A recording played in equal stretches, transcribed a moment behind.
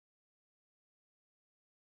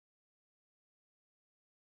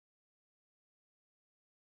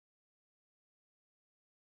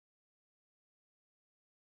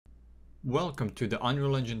Welcome to the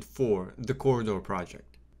Unreal Engine 4 The Corridor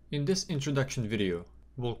Project. In this introduction video,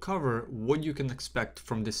 we'll cover what you can expect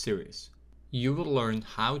from this series. You will learn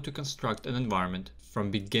how to construct an environment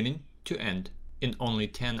from beginning to end in only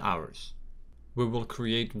 10 hours. We will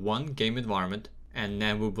create one game environment and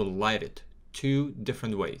then we will light it two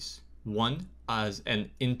different ways. One as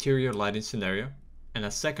an interior lighting scenario and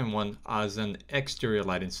a second one as an exterior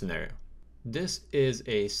lighting scenario. This is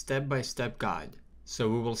a step-by-step guide. So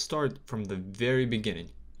we will start from the very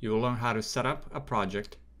beginning. You will learn how to set up a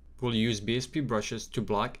project. We'll use BSP brushes to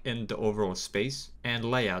block in the overall space and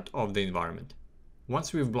layout of the environment.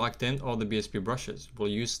 Once we've blocked in all the BSP brushes, we'll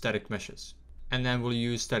use static meshes. And then we'll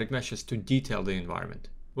use static meshes to detail the environment.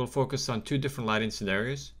 We'll focus on two different lighting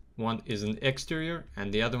scenarios. One is an exterior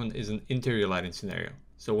and the other one is an interior lighting scenario.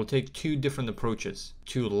 So we'll take two different approaches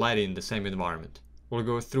to lighting the same environment. We'll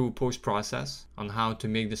go through post-process on how to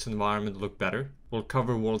make this environment look better. We'll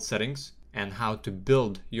cover world settings and how to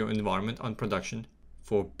build your environment on production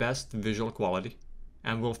for best visual quality.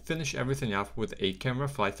 And we'll finish everything off with a camera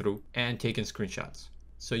fly-through and taking screenshots.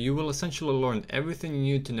 So you will essentially learn everything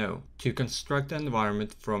you need to know to construct an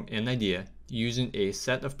environment from an idea using a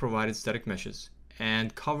set of provided static meshes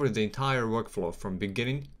and cover the entire workflow from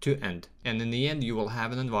beginning to end. And in the end, you will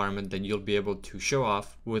have an environment that you'll be able to show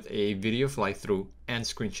off with a video fly-through and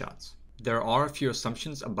screenshots. There are a few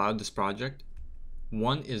assumptions about this project.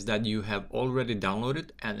 One is that you have already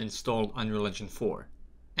downloaded and installed Unreal Engine 4,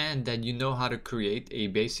 and that you know how to create a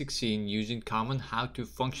basic scene using common how-to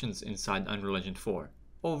functions inside Unreal Engine 4.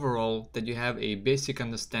 Overall, that you have a basic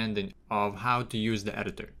understanding of how to use the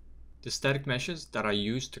editor. The static meshes that are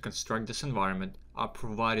used to construct this environment are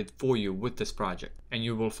provided for you with this project, and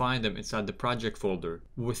you will find them inside the project folder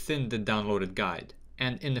within the downloaded guide.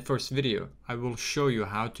 And in the first video, I will show you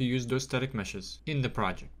how to use those static meshes in the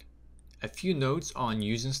project. A few notes on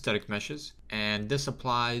using static meshes, and this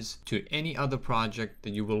applies to any other project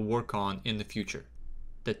that you will work on in the future.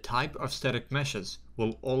 The type of static meshes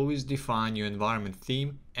will always define your environment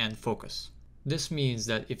theme and focus. This means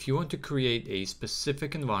that if you want to create a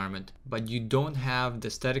specific environment, but you don't have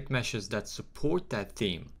the static meshes that support that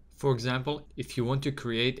theme. For example, if you want to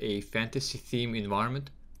create a fantasy theme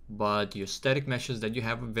environment, but your static meshes that you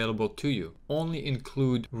have available to you only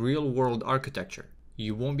include real-world architecture,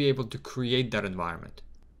 you won't be able to create that environment.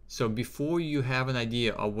 So before you have an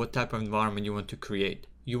idea of what type of environment you want to create,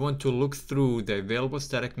 you want to look through the available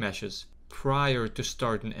static meshes prior to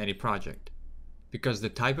starting any project. Because the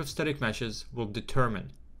type of static meshes will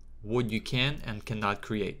determine what you can and cannot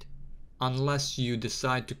create. Unless you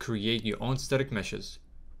decide to create your own static meshes,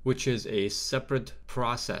 which is a separate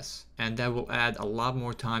process and that will add a lot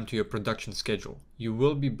more time to your production schedule. You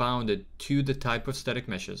will be bounded to the type of static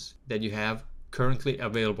meshes that you have currently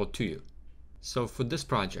available to you. So for this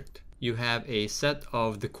project, you have a set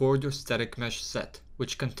of the Corridor Static Mesh set,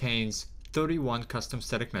 which contains 31 custom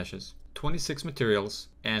static meshes, 26 materials,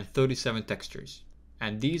 and 37 textures.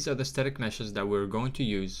 And these are the static meshes that we're going to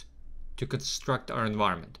use to construct our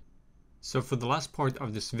environment. So for the last part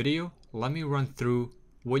of this video, let me run through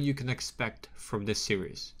what you can expect from this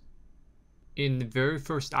series. In the very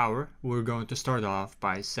first hour, we're going to start off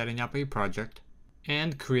by setting up a project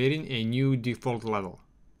and creating a new default level.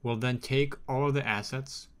 We'll then take all of the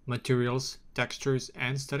assets, materials, textures,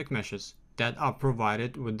 and static meshes that are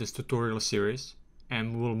provided with this tutorial series,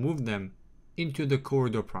 and we'll move them into the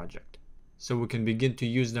Corridor project so we can begin to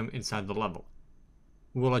use them inside the level.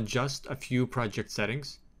 We'll adjust a few project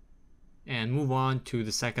settings and move on to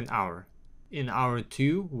the second hour. In hour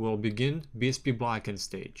 2, we'll begin BSP blocking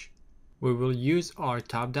stage. We will use our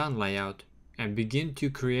top-down layout and begin to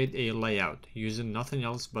create a layout using nothing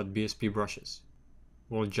else but BSP brushes.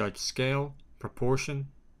 We'll judge scale, proportion,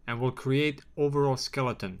 and we'll create overall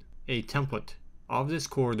skeleton, a template of this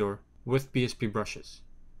corridor with BSP brushes.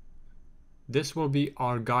 This will be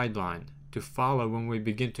our guideline to follow when we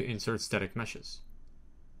begin to insert static meshes.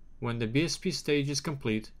 When the BSP stage is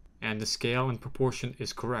complete and the scale and proportion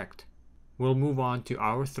is correct, we'll move on to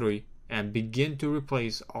hour 3 and begin to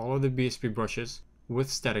replace all of the BSP brushes with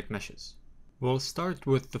static meshes. We'll start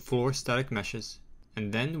with the floor static meshes,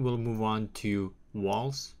 and then we'll move on to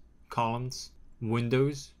walls, columns,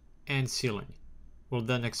 windows, and ceiling. We'll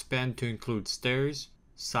then expand to include stairs,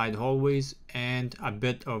 side hallways, and a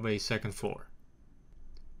bit of a second floor.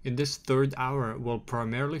 In this third hour, we'll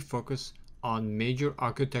primarily focus on major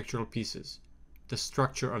architectural pieces, the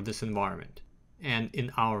structure of this environment. And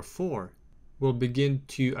in hour 4, we'll begin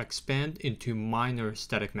to expand into minor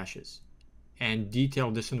static meshes and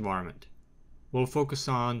detail this environment. We'll focus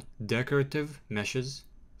on decorative meshes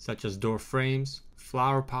such as door frames,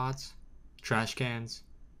 flower pots, trash cans,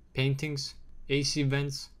 paintings, AC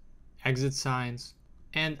vents, exit signs,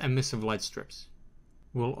 and emissive light strips.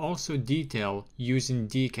 We'll also detail using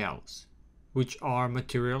decals, which are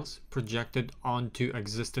materials projected onto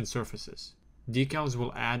existing surfaces. Decals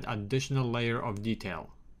will add additional layer of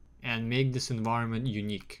detail and make this environment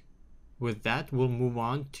unique. With that, we'll move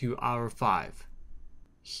on to hour 5.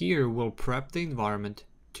 Here we'll prep the environment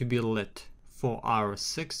to be lit for hour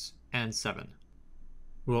 6 and 7.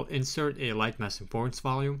 We'll insert a light mass importance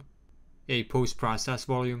volume, a post-process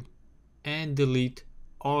volume, and delete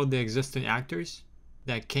all of the existing actors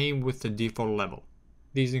that came with the default level.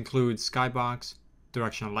 These include skybox,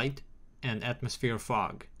 directional light, and atmosphere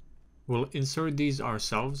fog. We'll insert these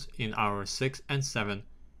ourselves in hour 6 and 7,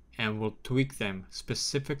 and we'll tweak them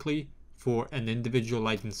specifically for an individual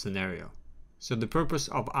lighting scenario. So the purpose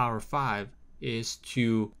of hour 5 is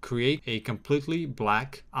to create a completely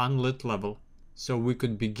black, unlit level so we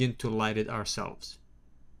could begin to light it ourselves.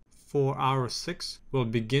 For hour 6, we'll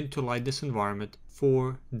begin to light this environment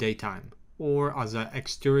for daytime or as an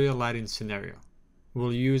exterior lighting scenario.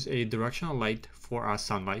 We'll use a directional light for our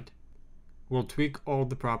sunlight. We'll tweak all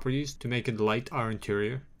the properties to make it light our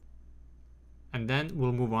interior. And then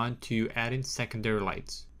we'll move on to adding secondary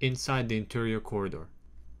lights inside the interior corridor.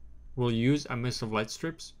 We'll use emissive light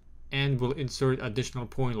strips and we'll insert additional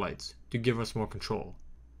point lights to give us more control.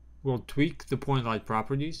 We'll tweak the point light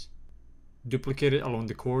properties, duplicate it along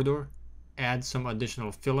the corridor, add some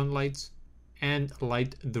additional fill-in lights, and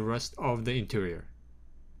light the rest of the interior.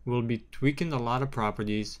 We'll be tweaking a lot of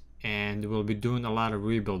properties and we'll be doing a lot of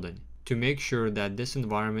rebuilding to make sure that this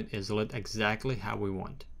environment is lit exactly how we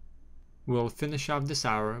want. We'll finish off this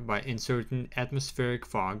hour by inserting atmospheric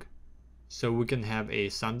fog so we can have a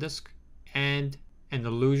sun disk and an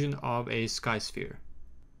illusion of a sky sphere.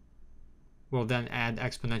 We'll then add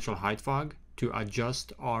exponential height fog to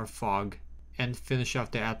adjust our fog and finish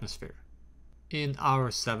off the atmosphere. In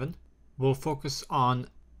hour 7, we'll focus on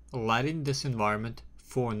lighting this environment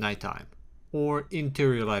for nighttime or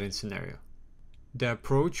interior lighting scenario. The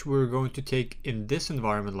approach we're going to take in this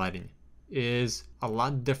environment lighting is a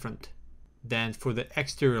lot different than for the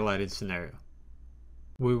exterior lighting scenario.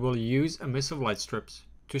 We will use emissive light strips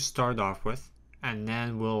to start off with, and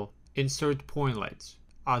then we'll insert point lights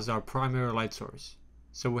as our primary light source,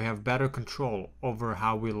 so we have better control over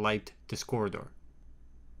how we light this corridor.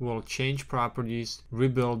 We'll change properties,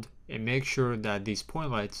 rebuild, and make sure that these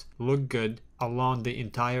point lights look good along the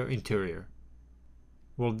entire interior.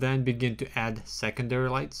 We'll then begin to add secondary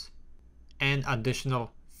lights and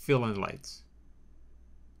additional fill-in lights.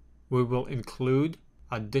 We will include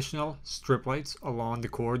additional strip lights along the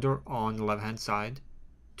corridor on the left-hand side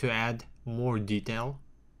to add more detail.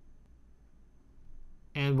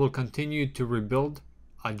 And we'll continue to rebuild,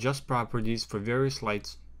 adjust properties for various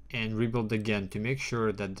lights, and rebuild again to make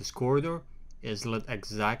sure that this corridor is lit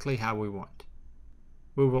exactly how we want.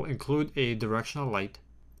 We will include a directional light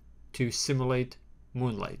to simulate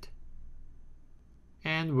moonlight.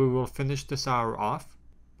 And we will finish this hour off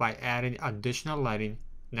by adding additional lighting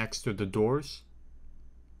next to the doors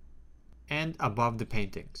and above the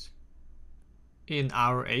paintings. In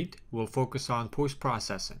hour 8, we'll focus on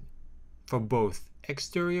post-processing for both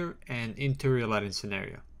exterior and interior lighting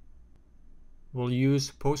scenario. We'll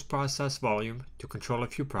use post-process volume to control a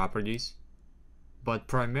few properties, but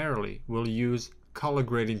primarily we'll use color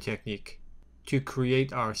grading technique to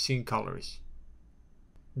create our scene colors.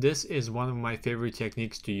 This is one of my favorite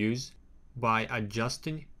techniques to use by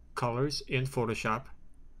adjusting colors in Photoshop,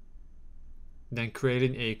 then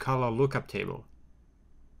creating a color lookup table,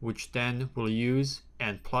 which then we'll use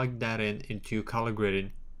and plug that into color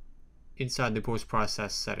grading inside the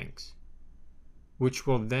post-process settings, which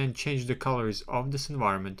will then change the colors of this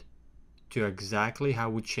environment to exactly how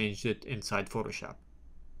we changed it inside Photoshop.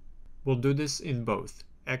 We'll do this in both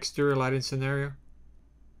exterior lighting scenario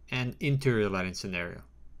and interior lighting scenario.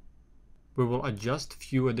 We will adjust a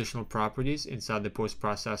few additional properties inside the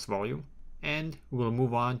post-process volume, and we'll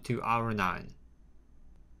move on to hour 9.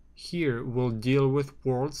 Here we'll deal with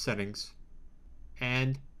world settings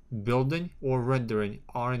and building or rendering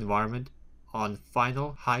our environment on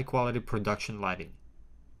final high-quality production lighting.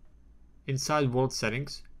 Inside world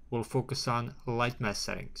settings, we'll focus on light mass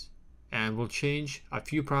settings, and we'll change a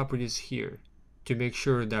few properties here to make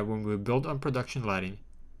sure that when we build on production lighting,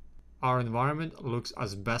 our environment looks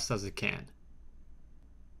as best as it can.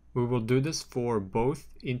 We will do this for both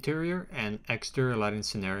interior and exterior lighting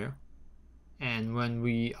scenario, and when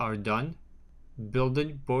we are done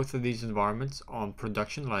building both of these environments on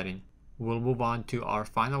production lighting, we'll move on to our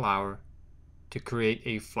final hour to create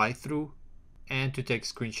a fly-through and to take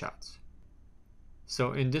screenshots.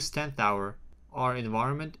 So in this 10th hour, our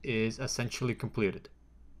environment is essentially completed.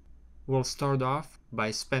 We'll start off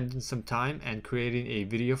by spending some time and creating a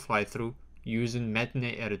video fly-through using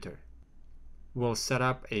Matinee Editor. We'll set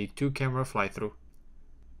up a 2-camera fly-through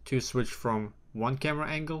to switch from one camera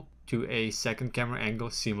angle to a second camera angle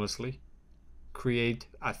seamlessly, create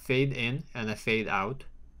a fade in and a fade out,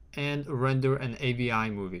 and render an AVI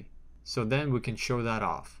movie, so then we can show that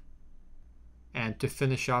off. And to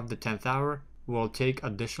finish off the 10th hour, we'll take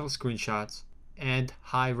additional screenshots and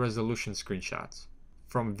high resolution screenshots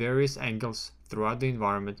from various angles throughout the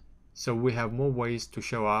environment, so we have more ways to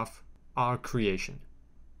show off our creation.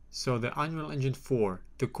 So the Unreal Engine 4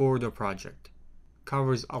 The Corridor Project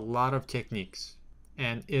covers a lot of techniques,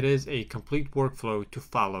 and it is a complete workflow to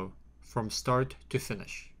follow from start to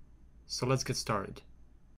finish. So let's get started.